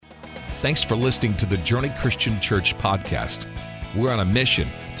Thanks for listening to the Journey Christian Church podcast. We're on a mission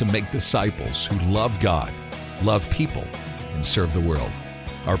to make disciples who love God, love people, and serve the world.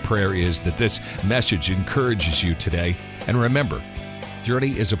 Our prayer is that this message encourages you today. And remember,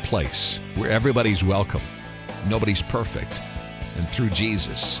 Journey is a place where everybody's welcome, nobody's perfect, and through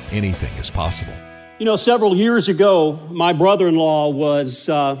Jesus, anything is possible. You know, several years ago, my brother-in-law was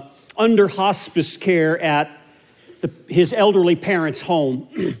under hospice care at his elderly parents' home.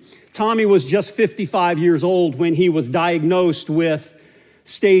 Tommy was just 55 years old when he was diagnosed with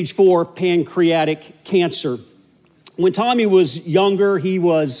stage 4 pancreatic cancer. When Tommy was younger, he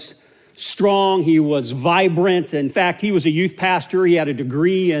was strong, he was vibrant. In fact, he was a youth pastor. He had a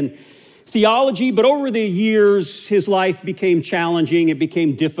degree in theology, but over the years, his life became challenging. It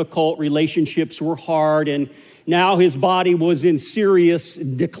became difficult. Relationships were hard, and now his body was in serious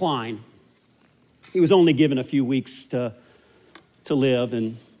decline. He was only given a few weeks to live,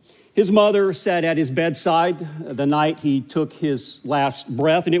 and his mother sat at his bedside the night he took his last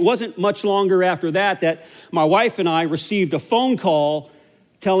breath. And it wasn't much longer after that my wife and I received a phone call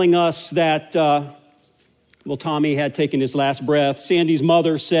telling us that, Tommy had taken his last breath. Sandy's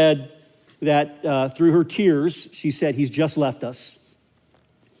mother said that through her tears, she said, "He's just left us."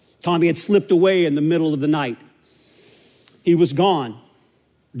 Tommy had slipped away in the middle of the night. He was gone,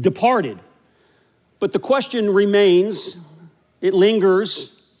 departed. But the question remains, it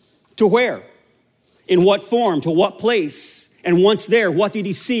lingers, to where? In what form? To what place? And once there, what did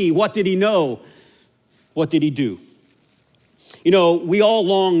he see? What did he know? What did he do? You know, we all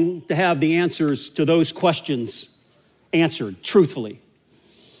long to have the answers to those questions answered truthfully.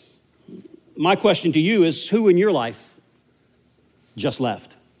 My question to you is, who in your life just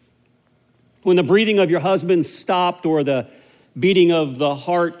left? When the breathing of your husband stopped, or the beating of the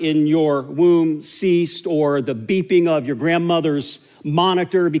heart in your womb ceased, or the beeping of your grandmother's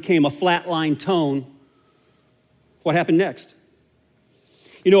monitor became a flatline tone, what happened next?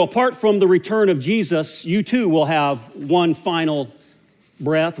 You know, apart from the return of Jesus, you too will have one final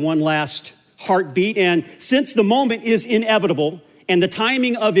breath, one last heartbeat. And since the moment is inevitable and the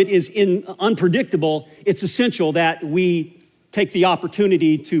timing of it is unpredictable, it's essential that we take the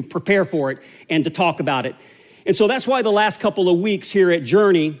opportunity to prepare for it and to talk about it. And so that's why the last couple of weeks here at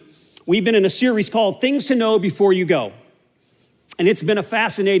Journey, we've been in a series called Things to Know Before You Go. And it's been a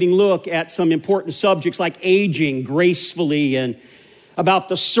fascinating look at some important subjects like aging gracefully and about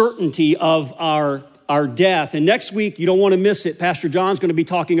the certainty of our death. And next week, you don't want to miss it, Pastor John's going to be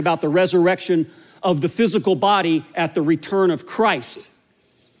talking about the resurrection of the physical body at the return of Christ.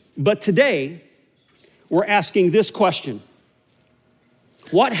 But today, we're asking this question: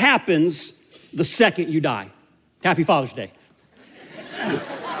 what happens the second you die? Happy Father's Day.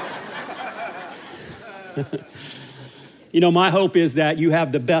 You know, my hope is that you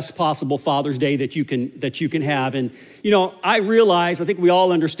have the best possible Father's Day that you can have. And, you know, I think we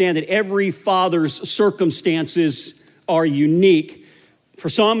all understand that every father's circumstances are unique. For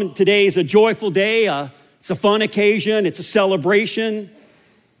some, today is a joyful day. It's a fun occasion. It's a celebration.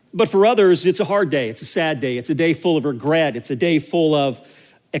 But for others, it's a hard day. It's a sad day. It's a day full of regret. It's a day full of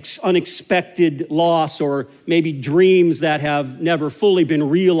unexpected loss, or maybe dreams that have never fully been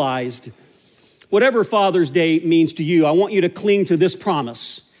realized. Whatever Father's Day means to you, I want you to cling to this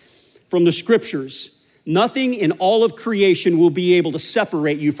promise from the scriptures. Nothing in all of creation will be able to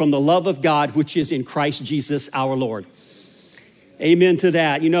separate you from the love of God, which is in Christ Jesus our Lord. Amen to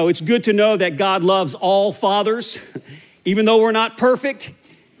that. You know, it's good to know that God loves all fathers. Even though we're not perfect,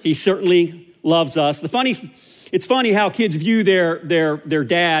 he certainly loves us. It's funny how kids view their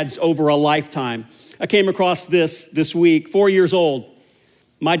dads over a lifetime. I came across this week. 4 years old.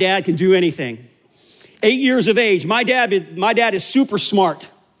 My dad can do anything. 8 years of age. My dad is super smart.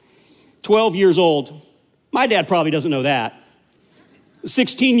 12 years old. My dad probably doesn't know that.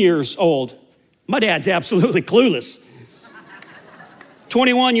 16 years old. My dad's absolutely clueless.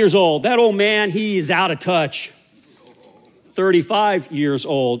 21 years old. That old man, he is out of touch. 35 years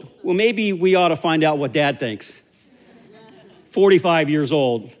old. Well, maybe we ought to find out what dad thinks. 45 years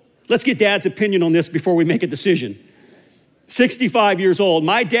old. Let's get dad's opinion on this before we make a decision. 65 years old.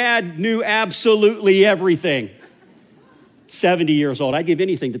 My dad knew absolutely everything. 70 years old. I'd give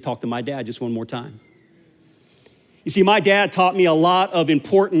anything to talk to my dad just one more time. You see, my dad taught me a lot of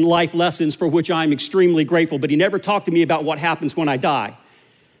important life lessons for which I'm extremely grateful, but he never talked to me about what happens when I die.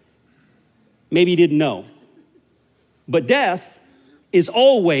 Maybe he didn't know. But death is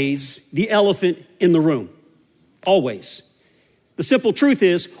always the elephant in the room. Always. The simple truth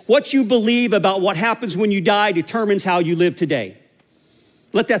is, what you believe about what happens when you die determines how you live today.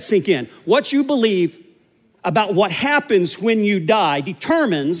 Let that sink in. What you believe about what happens when you die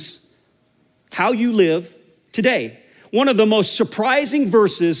determines how you live today. One of the most surprising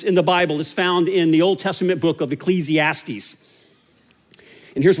verses in the Bible is found in the Old Testament book of Ecclesiastes.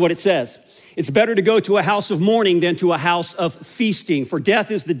 And here's what it says. It's better to go to a house of mourning than to a house of feasting, for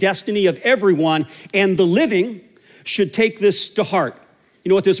death is the destiny of everyone, and the living should take this to heart. You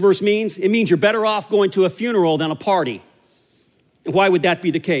know what this verse means? It means you're better off going to a funeral than a party. And why would that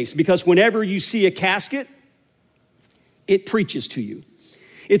be the case? Because whenever you see a casket, it preaches to you.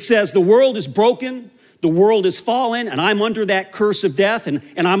 It says the world is broken, the world is fallen, and I'm under that curse of death, and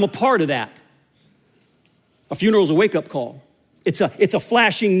I'm a part of that. A funeral is a wake-up call. It's a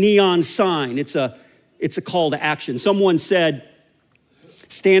flashing neon sign. It's a call to action. Someone said,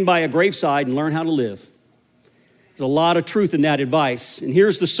 stand by a graveside and learn how to live. There's a lot of truth in that advice. And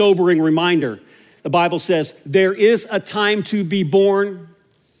here's the sobering reminder. The Bible says, there is a time to be born,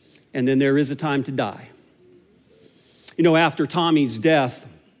 and then there is a time to die. You know, after Tommy's death,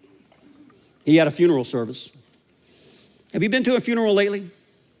 he had a funeral service. Have you been to a funeral lately?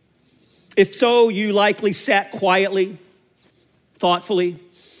 If so, you likely sat quietly, thoughtfully.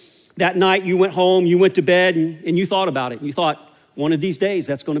 That night you went home, you went to bed, and you thought about it. You thought, one of these days,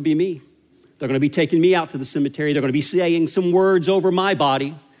 that's going to be me. They're going to be taking me out to the cemetery. They're going to be saying some words over my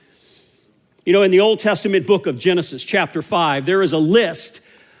body. You know, in the Old Testament book of Genesis, chapter 5, there is a list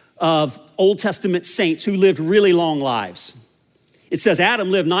of Old Testament saints who lived really long lives. It says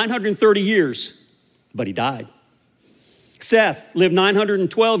Adam lived 930 years, but he died. Seth lived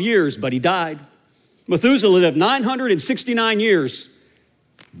 912 years, but he died. Methuselah lived 969 years,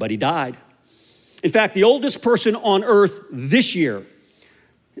 but he died. In fact, the oldest person on earth this year,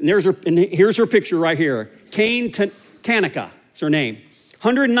 and here's her picture right here, Cain Tanaka, is her name,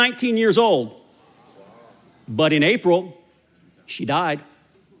 119 years old, but in April, she died.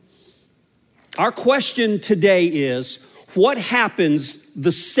 Our question today is, what happens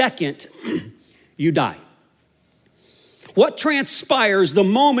the second you die? What transpires the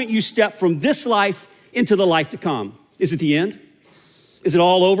moment you step from this life into the life to come? Is it the end? Is it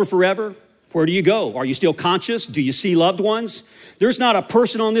all over forever? Where do you go? Are you still conscious? Do you see loved ones? There's not a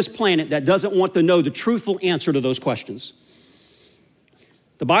person on this planet that doesn't want to know the truthful answer to those questions.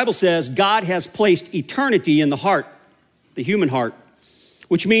 The Bible says God has placed eternity in the heart, the human heart,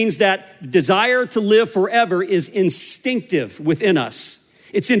 which means that the desire to live forever is instinctive within us.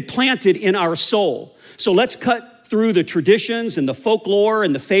 It's implanted in our soul. So let's cut through the traditions and the folklore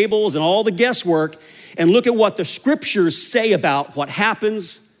and the fables and all the guesswork and look at what the scriptures say about what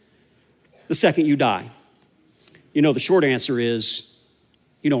happens the second you die. You know, the short answer is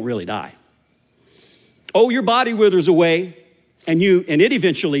you don't really die. Oh, your body withers away and it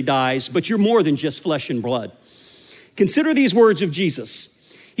eventually dies, but you're more than just flesh and blood. Consider these words of Jesus.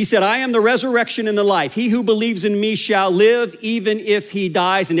 He said, I am the resurrection and the life. He who believes in me shall live even if he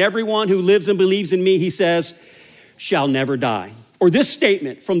dies. And everyone who lives and believes in me, he says, shall never die. Or this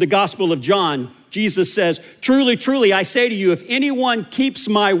statement from the Gospel of John, Jesus says, truly, truly, I say to you, if anyone keeps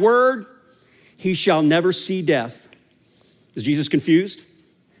my word, he shall never see death. Is Jesus confused?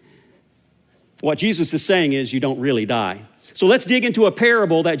 What Jesus is saying is you don't really die. So let's dig into a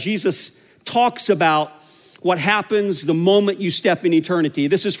parable that Jesus talks about what happens the moment you step in eternity.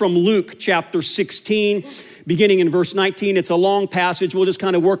 This is from Luke chapter 16, beginning in verse 19. It's a long passage. We'll just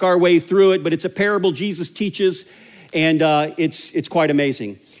kind of work our way through it, but it's a parable Jesus teaches, and it's quite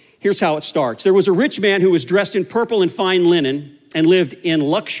amazing. Here's how it starts. There was a rich man who was dressed in purple and fine linen and lived in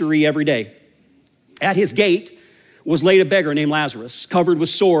luxury every day. At his gate was laid a beggar named Lazarus, covered with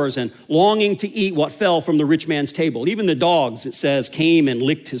sores and longing to eat what fell from the rich man's table. Even the dogs, it says, came and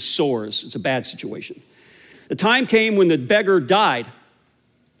licked his sores. It's a bad situation. The time came when the beggar died,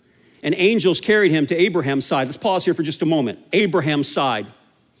 and angels carried him to Abraham's side. Let's pause here for just a moment. Abraham's side.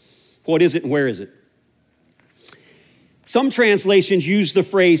 What is it and where is it? Some translations use the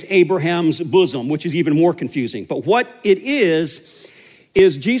phrase Abraham's bosom, which is even more confusing. But what it is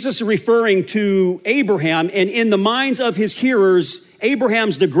Jesus referring to Abraham, and in the minds of his hearers,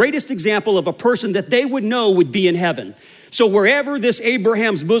 Abraham's the greatest example of a person that they would know would be in heaven. So wherever this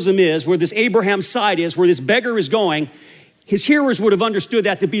Abraham's bosom is, where this Abraham's side is, where this beggar is going, his hearers would have understood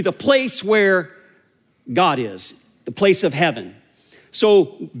that to be the place where God is, the place of heaven.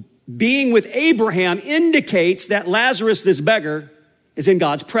 So being with Abraham indicates that Lazarus, this beggar, is in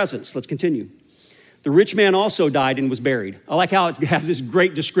God's presence. Let's continue. The rich man also died and was buried. I like how it has this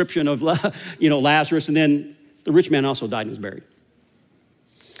great description of, Lazarus, and then the rich man also died and was buried.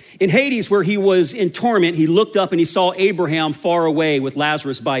 In Hades, where he was in torment, he looked up and he saw Abraham far away with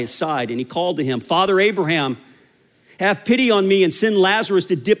Lazarus by his side, and he called to him, Father Abraham, have pity on me and send Lazarus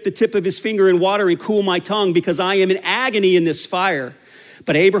to dip the tip of his finger in water and cool my tongue, because I am in agony in this fire.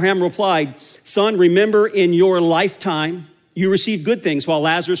 But Abraham replied, son, remember in your lifetime, you received good things while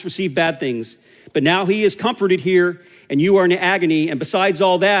Lazarus received bad things. But now he is comforted here and you are in agony. And besides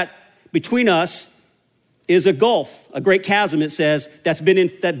all that, between us is a gulf, a great chasm, it says, that's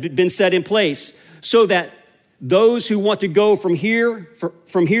been set in place so that those who want to go from here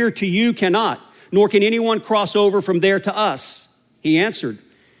to you cannot, nor can anyone cross over from there to us. He answered,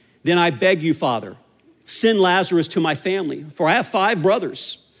 then I beg you, Father, send Lazarus to my family, for I have 5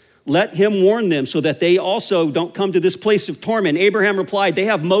 brothers. Let him warn them so that they also don't come to this place of torment. Abraham replied, they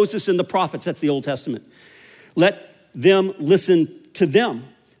have Moses and the prophets. That's the Old Testament. Let them listen to them.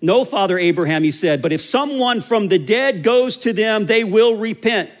 No, Father Abraham, he said, but if someone from the dead goes to them, they will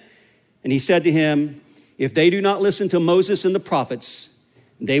repent. And he said to him, if they do not listen to Moses and the prophets,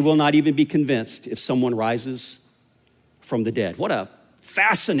 they will not even be convinced if someone rises from the dead. What a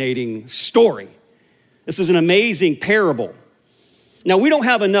fascinating story. This is an amazing parable. Now, we don't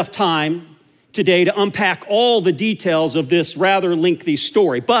have enough time today to unpack all the details of this rather lengthy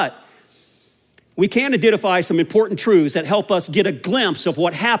story, but we can identify some important truths that help us get a glimpse of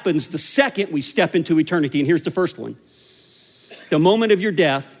what happens the second we step into eternity. And here's the first one. At the moment of your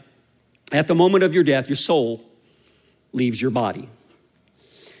death, your soul leaves your body.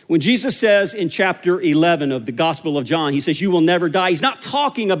 When Jesus says in chapter 11 of the Gospel of John, he says, you will never die. He's not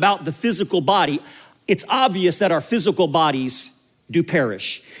talking about the physical body. It's obvious that our physical bodies do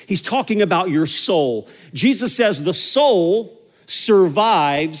perish. He's talking about your soul. Jesus says the soul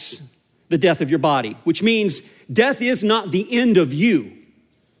survives the death of your body, which means death is not the end of you.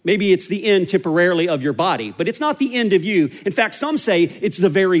 Maybe it's the end temporarily of your body, but it's not the end of you. In fact, some say it's the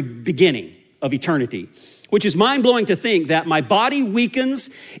very beginning of eternity, which is mind-blowing to think that my body weakens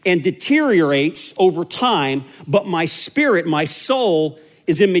and deteriorates over time, but my spirit, my soul,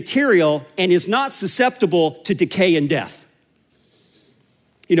 is immaterial and is not susceptible to decay and death.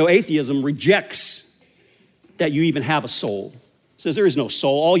 You know, atheism rejects that you even have a soul. It says there is no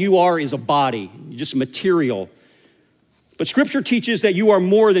soul. All you are is a body. You're just material. But Scripture teaches that you are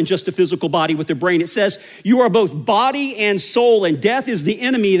more than just a physical body with a brain. It says you are both body and soul, and death is the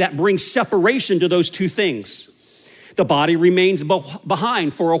enemy that brings separation to those two things. The body remains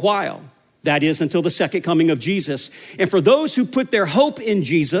behind for a while. That is until the second coming of Jesus. And for those who put their hope in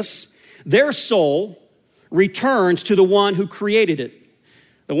Jesus, their soul returns to the one who created it,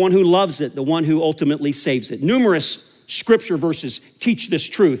 the one who loves it, the one who ultimately saves it. Numerous Scripture verses teach this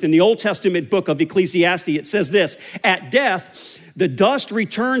truth. In the Old Testament book of Ecclesiastes, it says this, at death, the dust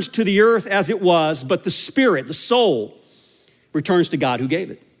returns to the earth as it was, but the spirit, the soul, returns to God who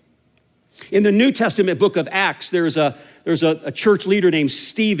gave it. In the New Testament book of Acts, there's a church leader named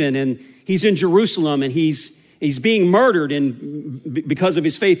Stephen, and he's in Jerusalem, and he's being murdered because of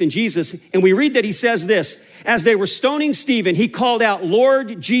his faith in Jesus. And we read that he says this, as they were stoning Stephen, he called out,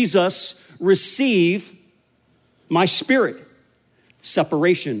 Lord Jesus, receive my spirit.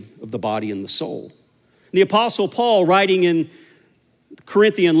 Separation of the body and the soul. The Apostle Paul, writing in the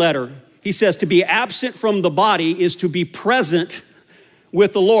Corinthian letter, he says to be absent from the body is to be present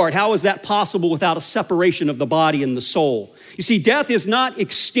with the Lord. How is that possible without a separation of the body and the soul? You see, death is not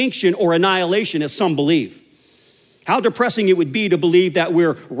extinction or annihilation as some believe. How depressing it would be to believe that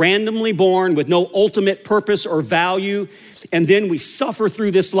we're randomly born with no ultimate purpose or value, and then we suffer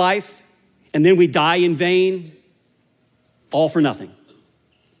through this life, and then we die in vain, all for nothing.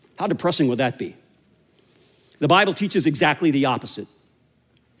 How depressing would that be? The Bible teaches exactly the opposite.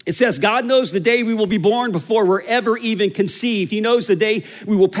 It says God knows the day we will be born before we're ever even conceived. He knows the day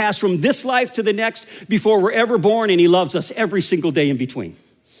we will pass from this life to the next before we're ever born, and he loves us every single day in between.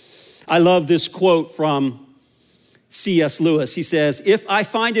 I love this quote from C.S. Lewis. He says, if I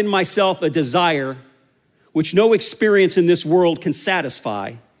find in myself a desire which no experience in this world can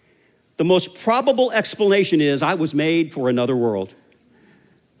satisfy, the most probable explanation is I was made for another world.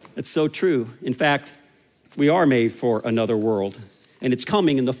 It's so true. In fact, we are made for another world, and it's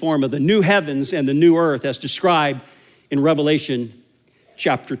coming in the form of the new heavens and the new earth as described in Revelation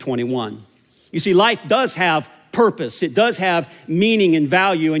chapter 21. You see, life does have purpose. It does have meaning and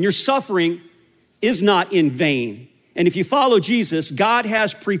value, and your suffering is not in vain. And if you follow Jesus, God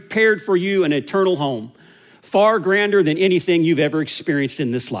has prepared for you an eternal home, far grander than anything you've ever experienced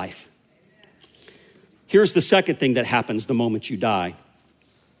in this life. Here's the second thing that happens the moment you die.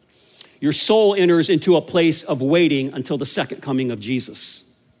 Your soul enters into a place of waiting until the second coming of Jesus.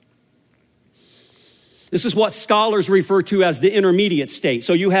 This is what scholars refer to as the intermediate state.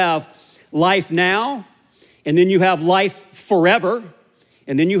 So you have life now, and then you have life forever,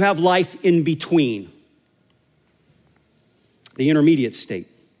 and then you have life in between. The intermediate state.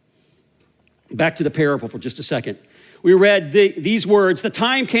 Back to the parable for just a second. We read these words, "The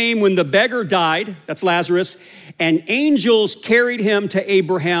time came when the beggar died," that's Lazarus, "and angels carried him to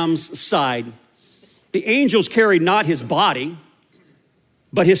Abraham's side." The angels carried not his body,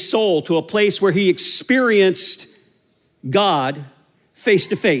 but his soul to a place where he experienced God face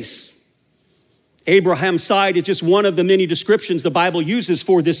to face. Abraham's side is just one of the many descriptions the Bible uses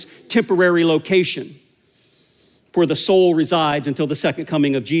for this temporary location where the soul resides until the second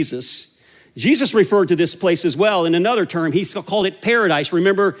coming of Jesus. Jesus referred to this place as well in another term. He called it paradise.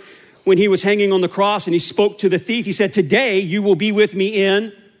 Remember when he was hanging on the cross and he spoke to the thief, he said, "Today you will be with me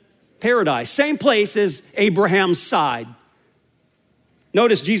in paradise." Same place as Abraham's side.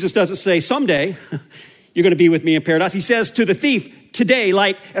 Notice Jesus doesn't say, "Someday you're going to be with me in paradise." He says to the thief, "Today,"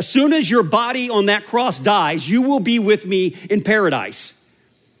 like as soon as your body on that cross dies, you will be with me in paradise.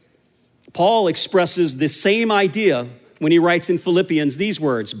 Paul expresses the same idea when he writes in Philippians these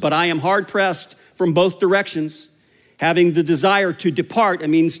words, "But I am hard pressed from both directions, having the desire to depart." It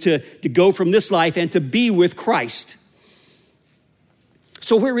means to go from this life and to be with Christ.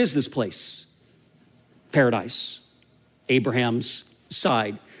 So where is this place? Paradise, Abraham's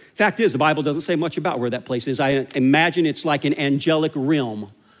side. Fact is, the Bible doesn't say much about where that place is. I imagine it's like an angelic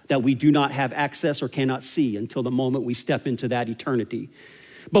realm that we do not have access or cannot see until the moment we step into that eternity.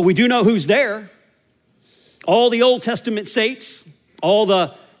 But we do know who's there. All the Old Testament saints, all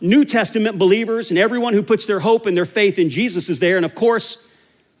the New Testament believers, and everyone who puts their hope and their faith in Jesus is there. And of course,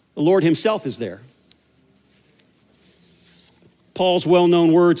 the Lord himself is there. Paul's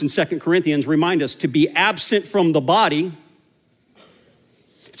well-known words in 2 Corinthians remind us to be absent from the body,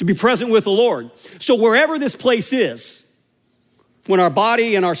 to be present with the Lord. So wherever this place is, when our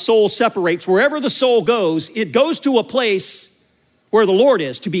body and our soul separates, wherever the soul goes, it goes to a place where the Lord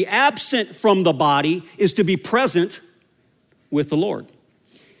is. To be absent from the body is to be present with the Lord.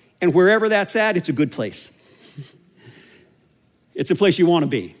 And wherever that's at, it's a good place. It's a place you want to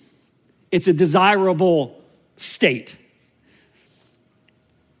be. It's a desirable state.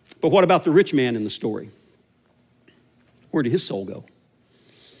 But what about the rich man in the story? Where did his soul go?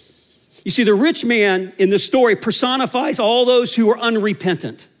 You see, the rich man in this story personifies all those who are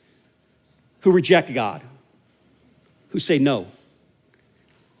unrepentant, who reject God, who say no.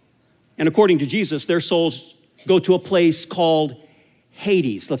 And according to Jesus, their souls go to a place called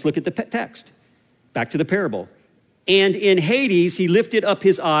Hades. Let's look at the text. Back to the parable. "And in Hades, he lifted up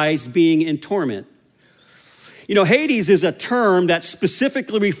his eyes, being in torment." You know, Hades is a term that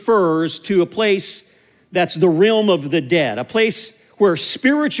specifically refers to a place that's the realm of the dead, a place where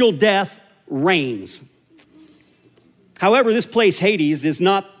spiritual death reigns. However, this place, Hades, is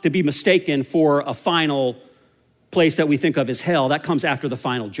not to be mistaken for a final place that we think of as hell. That comes after the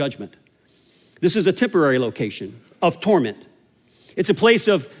final judgment. This is a temporary location of torment. It's a place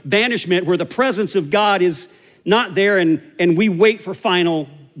of banishment where the presence of God is not there and we wait for final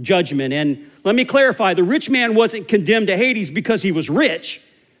judgment. And let me clarify, the rich man wasn't condemned to Hades because he was rich.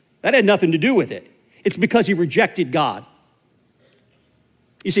 That had nothing to do with it. It's because he rejected God.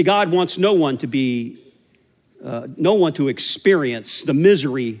 You see, God wants no one to experience the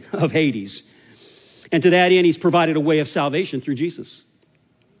misery of Hades. And to that end, he's provided a way of salvation through Jesus.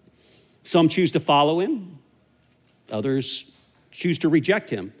 Some choose to follow him. Others choose to reject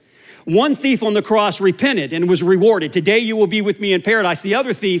him. One thief on the cross repented and was rewarded. "Today you will be with me in paradise." The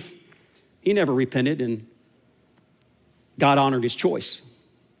other thief, he never repented, and God honored his choice,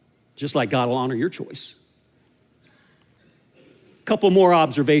 just like God will honor your choice. A couple more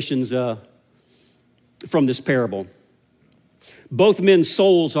observations from this parable. Both men's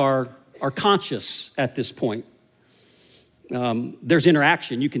souls are conscious at this point. There's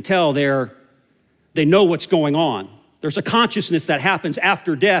interaction. You can tell they know what's going on. There's a consciousness that happens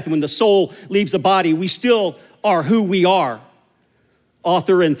after death. When the soul leaves the body, we still are who we are.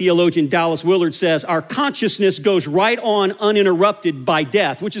 Author and theologian Dallas Willard says, "Our consciousness goes right on uninterrupted by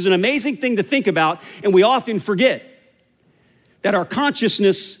death," which is an amazing thing to think about, and we often forget that our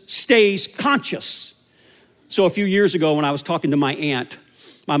consciousness stays conscious. So a few years ago when I was talking to my aunt,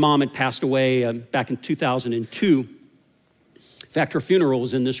 my mom had passed away back in 2002. In fact, her funeral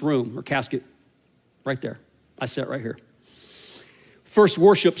was in this room, her casket right there. I sat right here. First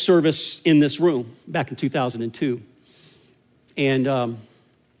worship service in this room back in 2002. And a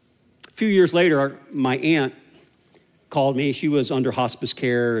few years later, my aunt called me. She was under hospice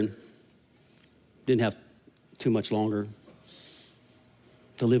care and didn't have too much longer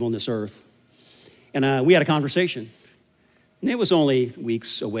to live on this earth. And we had a conversation. And it was only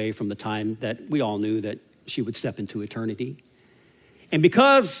weeks away from the time that we all knew that she would step into eternity. And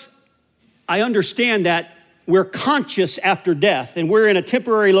because I understand that we're conscious after death and we're in a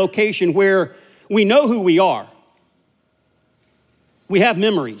temporary location where we know who we are, We have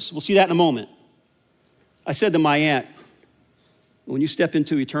memories. We'll see that in a moment. I said to my aunt, when you step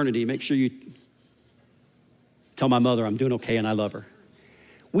into eternity, make sure you tell my mother I'm doing okay and I love her.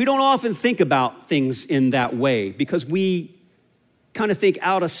 We don't often think about things in that way because we kind of think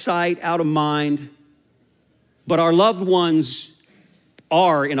out of sight, out of mind. But our loved ones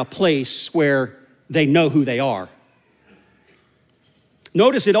are in a place where they know who they are.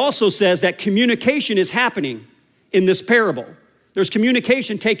 Notice it also says that communication is happening in this parable. There's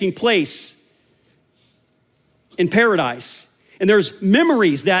communication taking place in paradise. And there's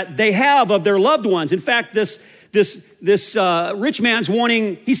memories that they have of their loved ones. In fact, this rich man's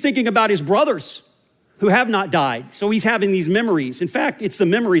he's thinking about his brothers who have not died. So he's having these memories. In fact, it's the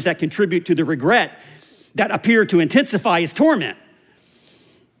memories that contribute to the regret that appear to intensify his torment.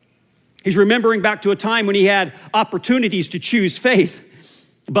 He's remembering back to a time when he had opportunities to choose faith.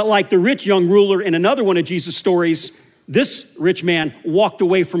 But like the rich young ruler in another one of Jesus' stories, this rich man walked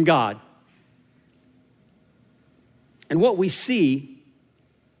away from God. And what we see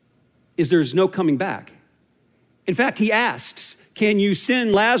is there's no coming back. In fact, he asks, can you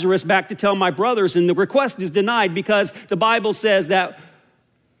send Lazarus back to tell my brothers? And the request is denied because the Bible says that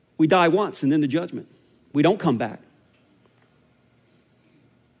we die once and then the judgment. We don't come back.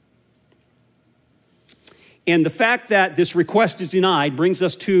 And the fact that this request is denied brings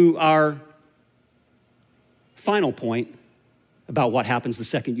us to our final point about what happens the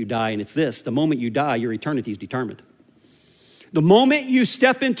second you die, and it's this: the moment you die, your eternity is determined. The moment you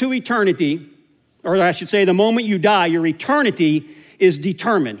step into eternity, or I should say the moment you die, your eternity is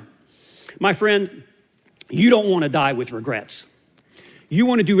determined. My friend, you don't want to die with regrets. You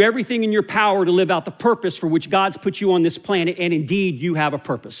want to do everything in your power to live out the purpose for which God's put you on this planet, and indeed you have a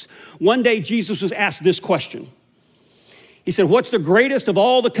purpose. One day Jesus was asked this question. He said, what's the greatest of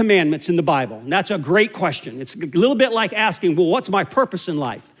all the commandments in the Bible? And that's a great question. It's a little bit like asking, well, what's my purpose in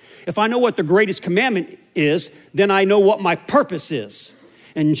life? If I know what the greatest commandment is, then I know what my purpose is.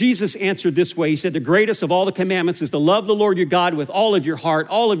 And Jesus answered this way. He said, the greatest of all the commandments is to love the Lord your God with all of your heart,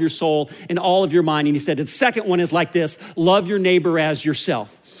 all of your soul, and all of your mind. And he said, the second one is like this: love your neighbor as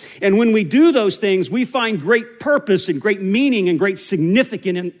yourself. And when we do those things, we find great purpose and great meaning and great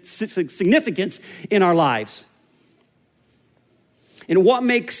significance in our lives. And what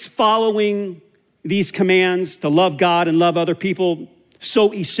makes following these commands to love God and love other people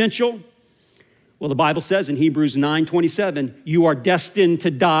so essential? Well, the Bible says in Hebrews 9:27, you are destined to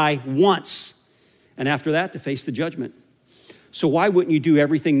die once, and after that, to face the judgment. So why wouldn't you do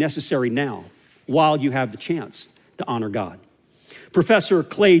everything necessary now while you have the chance to honor God? Professor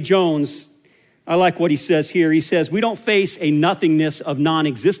Clay Jones, I like what he says here. He says, we don't face a nothingness of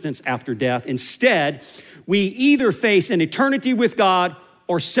non-existence after death. Instead, we either face an eternity with God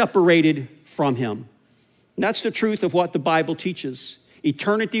or separated from him. And that's the truth of what the Bible teaches.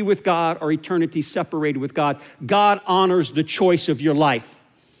 Eternity with God or eternity separated with God. God honors the choice of your life.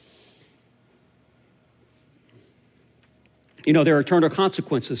 You know, there are eternal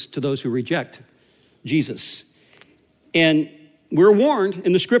consequences to those who reject Jesus. And we're warned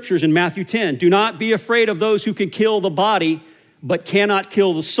in the scriptures in Matthew 10, do not be afraid of those who can kill the body, but cannot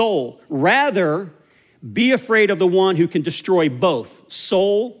kill the soul. Rather, be afraid of the one who can destroy both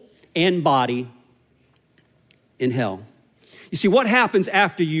soul and body in hell. You see, what happens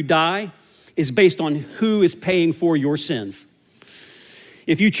after you die is based on who is paying for your sins.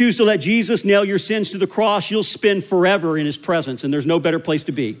 If you choose to let Jesus nail your sins to the cross, you'll spend forever in his presence, and there's no better place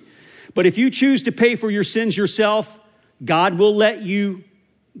to be. But if you choose to pay for your sins yourself, God will let you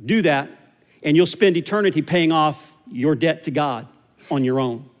do that, and you'll spend eternity paying off your debt to God on your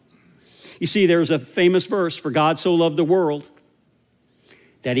own. You see, there's a famous verse, for God so loved the world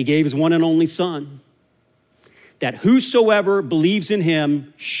that he gave his one and only Son, that whosoever believes in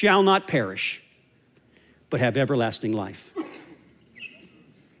him shall not perish, but have everlasting life.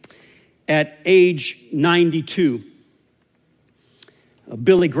 At age 92,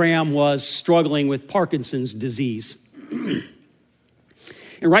 Billy Graham was struggling with Parkinson's disease. And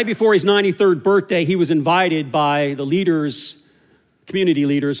right before his 93rd birthday, he was invited by the community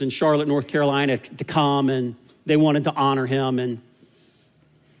leaders in Charlotte, North Carolina, to come, and they wanted to honor him. And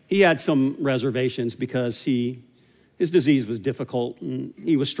he had some reservations because his disease was difficult, and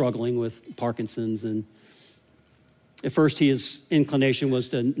he was struggling with Parkinson's. And at first, his inclination was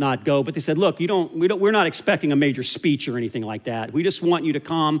to not go. But they said, "Look, we're not expecting a major speech or anything like that. We just want you to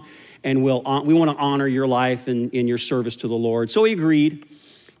come, and we want to honor your life and in your service to the Lord." So he agreed,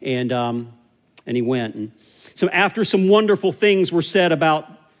 and he went. And so after some wonderful things were said about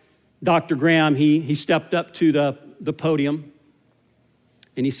Dr. Graham, he stepped up to the podium,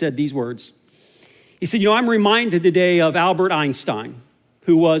 and he said these words. He said, I'm reminded today of Albert Einstein,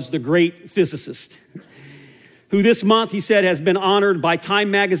 who was the great physicist, who this month, he said, has been honored by Time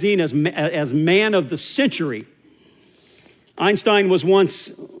magazine as man of the century. Einstein was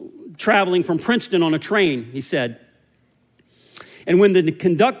once traveling from Princeton on a train, he said. And when the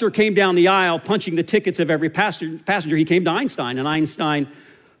conductor came down the aisle punching the tickets of every passenger, he came to Einstein, and Einstein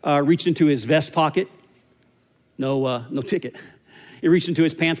reached into his vest pocket. No ticket. He reached into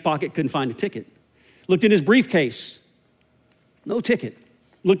his pants pocket, couldn't find a ticket. Looked in his briefcase, no ticket.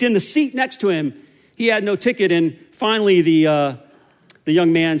 Looked in the seat next to him, he had no ticket. And finally, the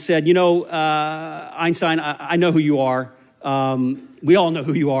young man said, Einstein, I know who you are. We all know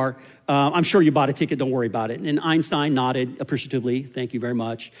who you are. I'm sure you bought a ticket, don't worry about it. And Einstein nodded appreciatively, thank you very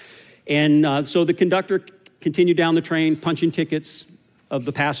much. And so the conductor continued down the train, punching tickets of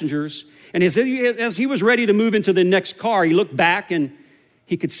the passengers. And as he was ready to move into the next car, he looked back and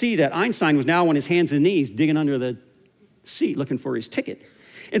he could see that Einstein was now on his hands and knees, digging under the seat, looking for his ticket.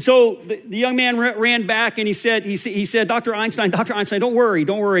 And so the young man ran back and he said, Dr. Einstein, don't worry.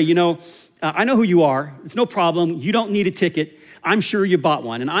 I know who you are. It's no problem. You don't need a ticket. I'm sure you bought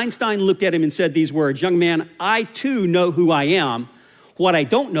one. And Einstein looked at him and said these words, young man, I too know who I am. What I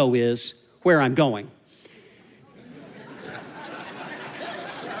don't know is where I'm going.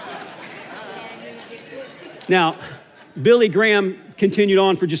 Now, Billy Graham continued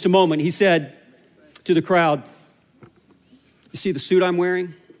on for just a moment. He said to the crowd, you see the suit I'm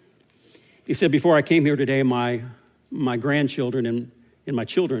wearing? He said, before I came here today, my grandchildren and my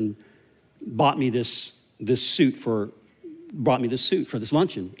children brought me this suit for this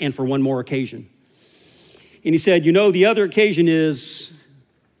luncheon and for one more occasion. And he said, the other occasion is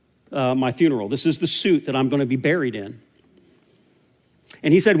my funeral. This is the suit that I'm going to be buried in.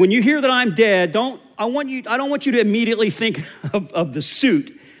 And he said, when you hear that I'm dead, I don't want you to immediately think of the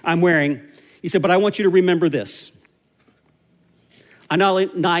suit I'm wearing. He said, but I want you to remember this. I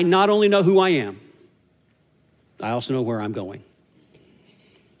not only know who I am, I also know where I'm going.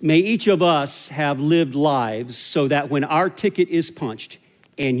 May each of us have lived lives so that when our ticket is punched,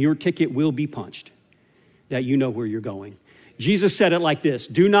 and your ticket will be punched, that you know where you're going. Jesus said it like this,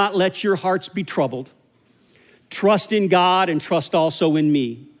 do not let your hearts be troubled. Trust in God and trust also in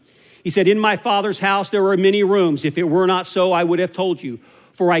me. He said, in my Father's house there are many rooms. If it were not so, I would have told you.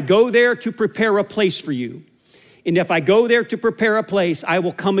 For I go there to prepare a place for you. And if I go there to prepare a place, I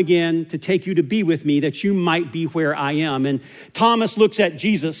will come again to take you to be with me, that you might be where I am. And Thomas looks at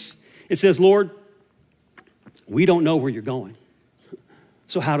Jesus and says, Lord, we don't know where you're going.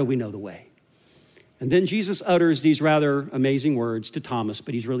 So how do we know the way? And then Jesus utters these rather amazing words to Thomas,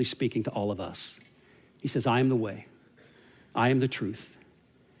 but he's really speaking to all of us. He says, I am the way, I am the truth,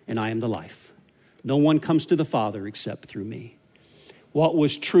 and I am the life. No one comes to the Father except through me. What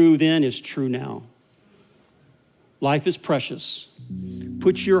was true then is true now. Life is precious.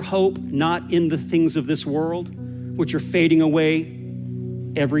 Put your hope not in the things of this world, which are fading away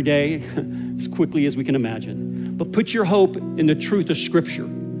every day as quickly as we can imagine. But put your hope in the truth of Scripture.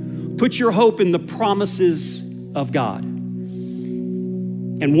 Put your hope in the promises of God.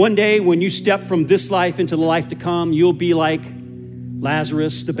 And one day when you step from this life into the life to come, you'll be like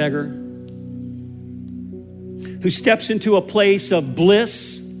Lazarus, the beggar, who steps into a place of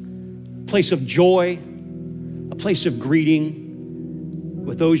bliss, a place of joy, a place of greeting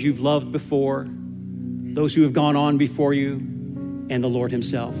with those you've loved before, those who have gone on before you, and the Lord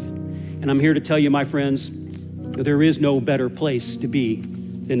himself. And I'm here to tell you, my friends, that there is no better place to be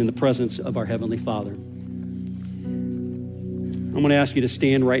than in the presence of our Heavenly Father. I'm going to ask you to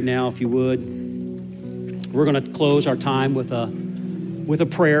stand right now, if you would. We're going to close our time with a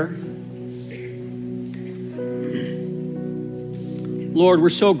prayer. Lord, we're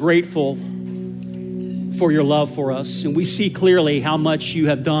so grateful for your love for us, and we see clearly how much you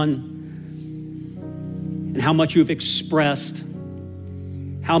have done and how much you've expressed,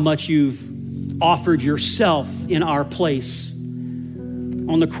 how much you've offered yourself in our place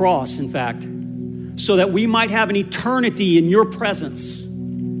on the cross, in fact, so that we might have an eternity in your presence.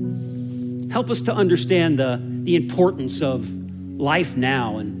 Help us to understand the importance of life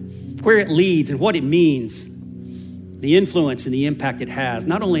now and where it leads and what it means, the influence and the impact it has,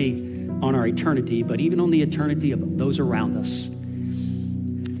 not only on our eternity, but even on the eternity of those around us.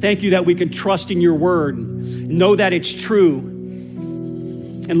 Thank you that we can trust in your word, know that it's true,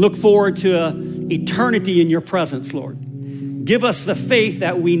 and look forward to eternity in your presence, Lord. Give us the faith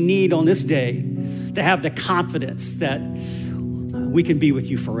that we need on this day to have the confidence that we can be with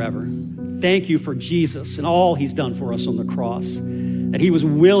you forever. Thank you for Jesus and all he's done for us on the cross, that he was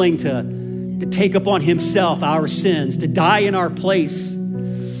willing to take upon himself our sins, to die in our place,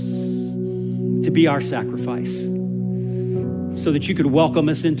 to be our sacrifice so that you could welcome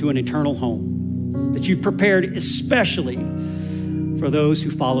us into an eternal home that you've prepared especially for those who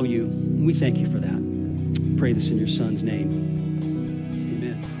follow you. We thank you for that. Pray this in your Son's name.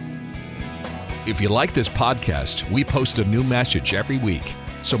 Amen. If you like this podcast, we post a new message every week.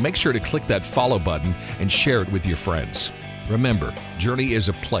 So make sure to click that follow button and share it with your friends. Remember, Journey is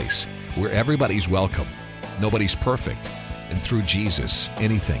a place where everybody's welcome. Nobody's perfect. And through Jesus,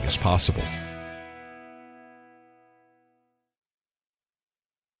 anything is possible.